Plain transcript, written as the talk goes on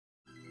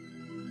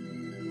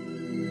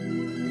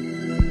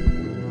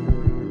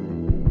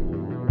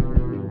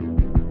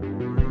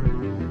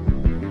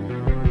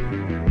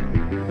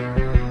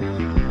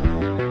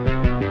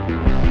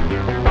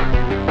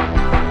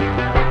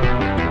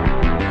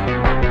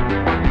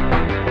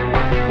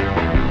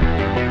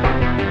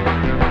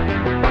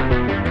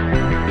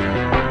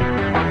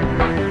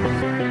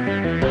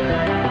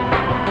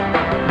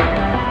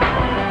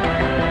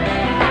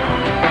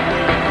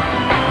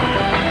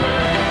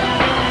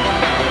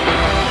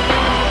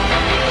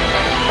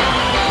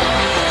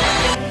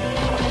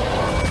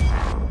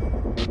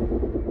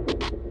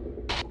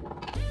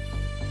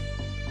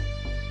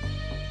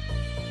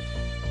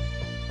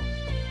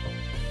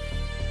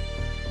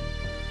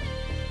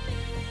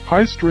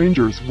Hi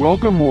strangers,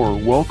 welcome or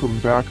welcome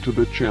back to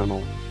the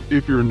channel.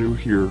 If you're new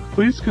here,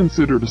 please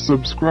consider to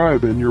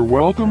subscribe and you're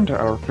welcome to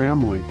our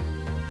family.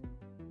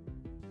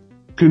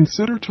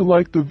 Consider to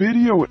like the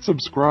video,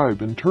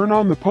 subscribe and turn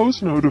on the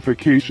post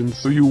notifications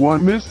so you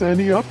won't miss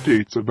any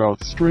updates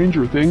about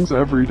Stranger Things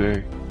every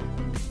day.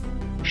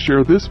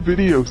 Share this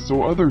video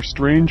so other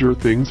Stranger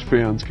Things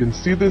fans can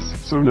see this,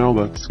 so now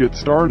let's get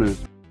started.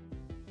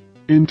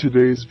 In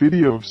today's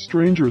video of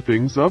Stranger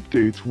Things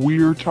updates,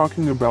 we are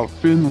talking about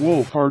Finn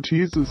Wolfhard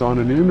teases on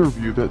an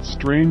interview that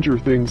Stranger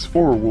Things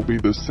 4 will be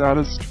the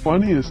saddest,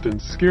 funniest and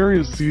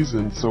scariest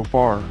season so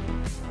far.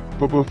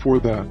 But before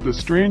that, the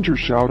Stranger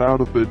shout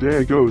out of the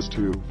day goes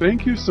to,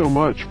 thank you so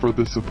much for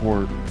the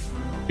support.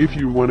 If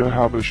you want to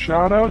have a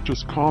shout out,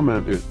 just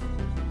comment it.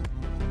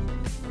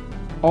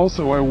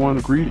 Also, I want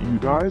to greet you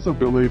guys a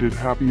belated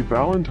happy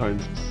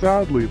Valentine's.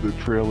 Sadly, the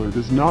trailer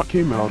does not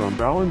came out on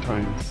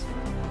Valentine's.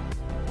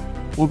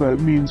 Well, that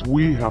means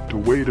we have to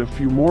wait a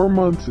few more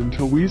months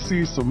until we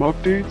see some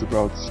updates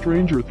about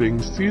Stranger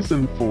Things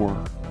Season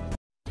 4.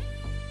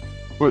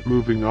 But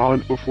moving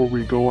on, before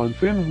we go on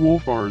Finn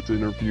Wolfhard's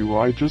interview,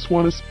 I just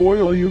want to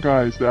spoil you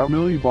guys that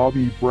Millie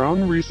Bobby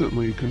Brown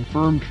recently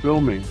confirmed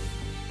filming.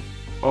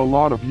 A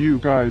lot of you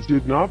guys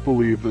did not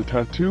believe the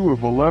tattoo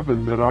of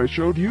 11 that I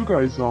showed you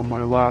guys on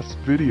my last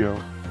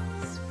video.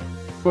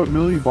 But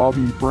Millie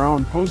Bobby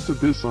Brown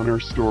posted this on her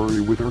story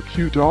with her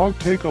cute dog.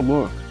 Take a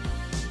look.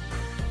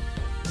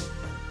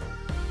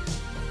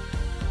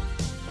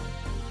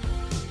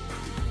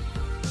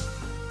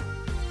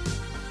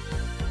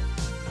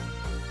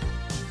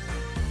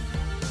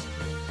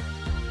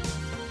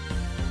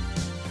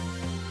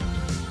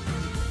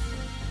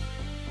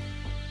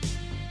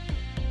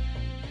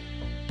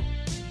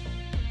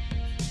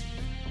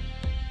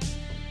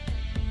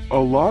 A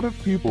lot of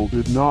people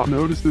did not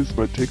notice this,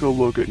 but take a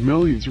look at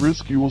Millie's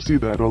wrist. You will see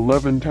that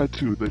 11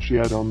 tattoo that she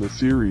had on the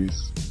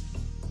series.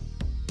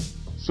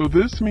 So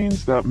this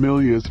means that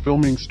Millie is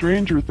filming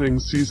Stranger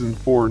Things Season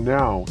 4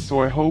 now, so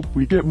I hope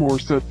we get more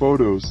set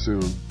photos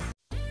soon.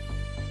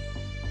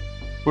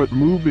 But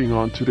moving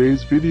on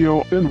today's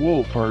video, Finn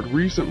Wolfhard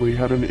recently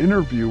had an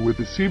interview with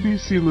the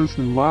CBC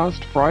Listen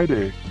last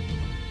Friday.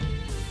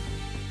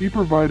 He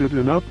provided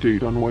an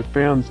update on what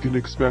fans can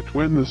expect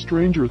when the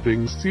Stranger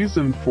Things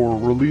Season 4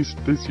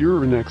 released this year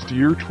or next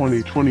year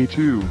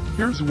 2022.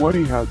 Here's what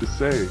he had to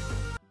say.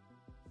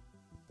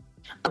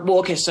 Well,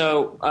 okay,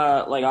 so,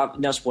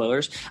 no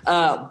spoilers,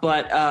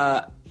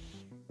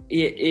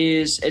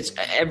 it's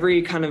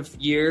every kind of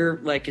year,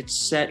 like, it's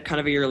set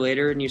kind of a year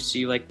later, and you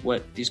see, like,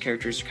 what these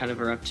characters kind of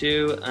are up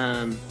to,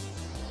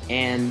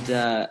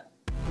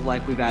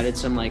 like, we've added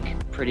some,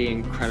 like, pretty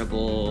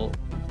incredible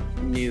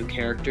new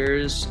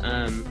characters.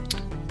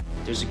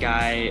 There's a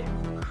guy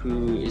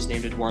who is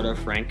named Eduardo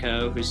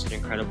Franco, who's an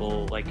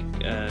incredible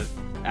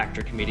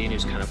actor comedian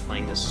who's kind of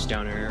playing this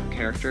stoner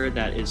character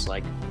that is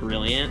like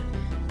brilliant.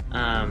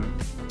 And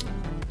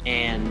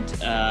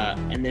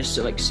there's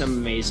like some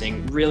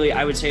amazing, really,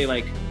 I would say,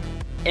 like,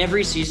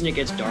 every season it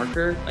gets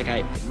darker. Like,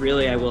 I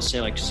will say,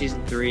 like,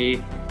 season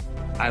 3,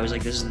 I was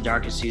like, this is the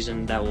darkest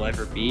season that will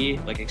ever be,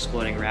 like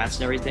exploding rats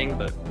and everything.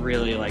 But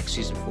really, like,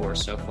 season 4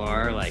 so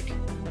far, like,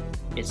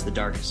 it's the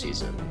darkest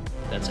season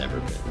that's ever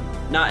been.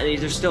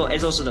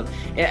 It's also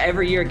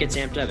every year it gets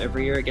amped up.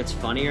 Every year it gets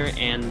funnier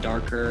and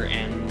darker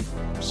and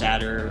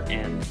sadder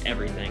and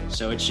everything.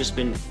 So it's just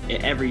been,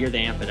 every year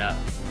they amp it up.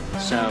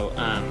 So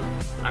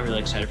I'm really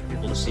excited for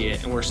people to see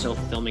it, and we're still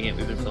filming it.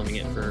 We've been filming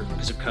it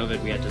because of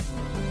COVID, we had to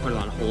put it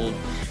on hold.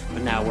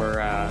 But now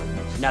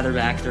now they're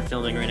back. They're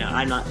filming right now.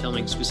 I'm not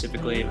filming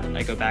specifically.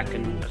 I go back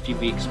in a few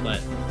weeks,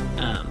 but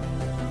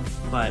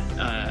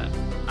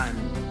I'm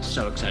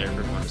so excited for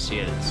everyone to see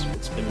it.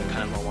 It's been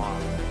kind of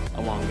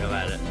a long go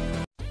at it.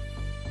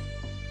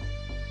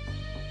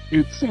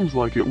 It seems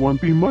like it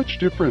won't be much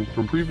different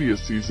from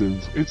previous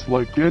seasons. It's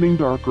like getting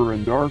darker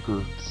and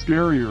darker,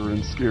 scarier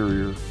and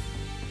scarier.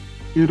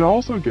 It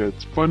also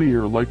gets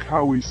funnier, like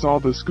how we saw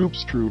the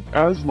Scoops Troop,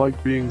 as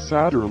like being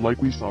sadder,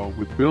 like we saw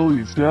with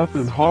Billy's death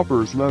and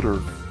Hopper's letter.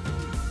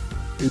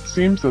 It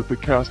seems that the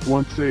cast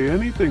won't say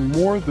anything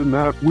more than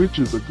that, which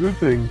is a good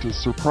thing to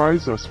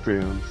surprise us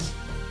fans.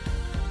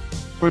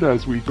 But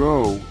as we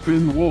go,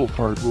 Finn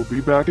Wolfhard will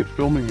be back at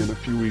filming in a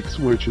few weeks,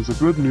 which is a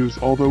good news,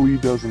 although he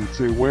doesn't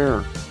say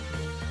where.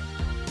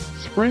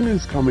 Spring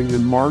is coming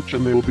in March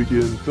and they will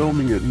begin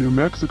filming at New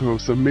Mexico,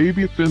 so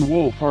maybe Finn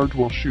Wolfhard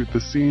will shoot the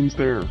scenes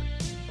there.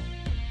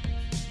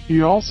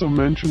 He also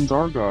mentions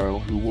Argyle,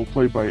 who will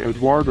play by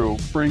Eduardo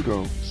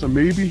Franco, so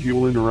maybe he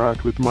will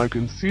interact with Mike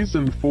in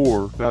Season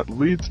 4. That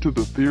leads to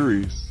the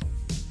theories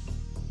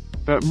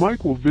that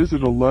Mike will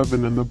visit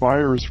 11 and the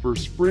Byers for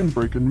spring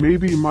break, and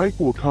maybe Mike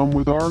will come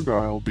with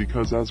Argyle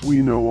because, as we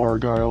know,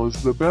 Argyle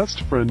is the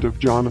best friend of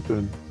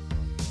Jonathan.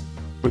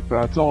 But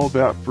that's all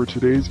that for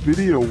today's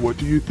video. What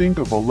do you think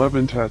of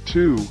 11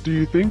 Tattoo? Do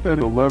you think that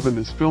 11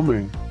 is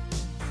filming?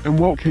 And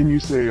what can you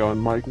say on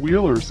Mike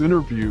Wheeler's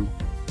interview?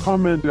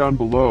 Comment down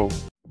below.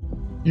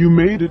 You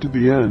made it to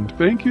the end.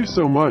 Thank you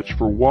so much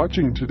for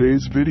watching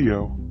today's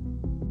video.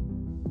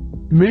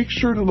 Make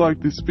sure to like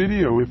this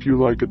video if you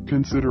like it,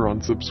 consider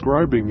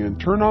unsubscribing and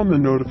turn on the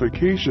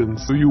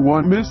notifications so you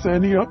won't miss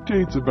any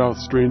updates about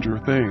Stranger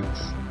Things.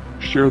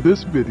 Share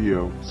this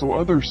video so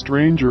other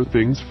Stranger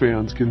Things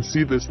fans can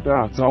see this.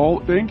 That's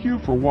all. Thank you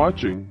for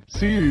watching.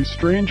 See you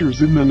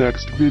strangers in the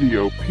next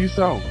video. Peace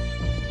out.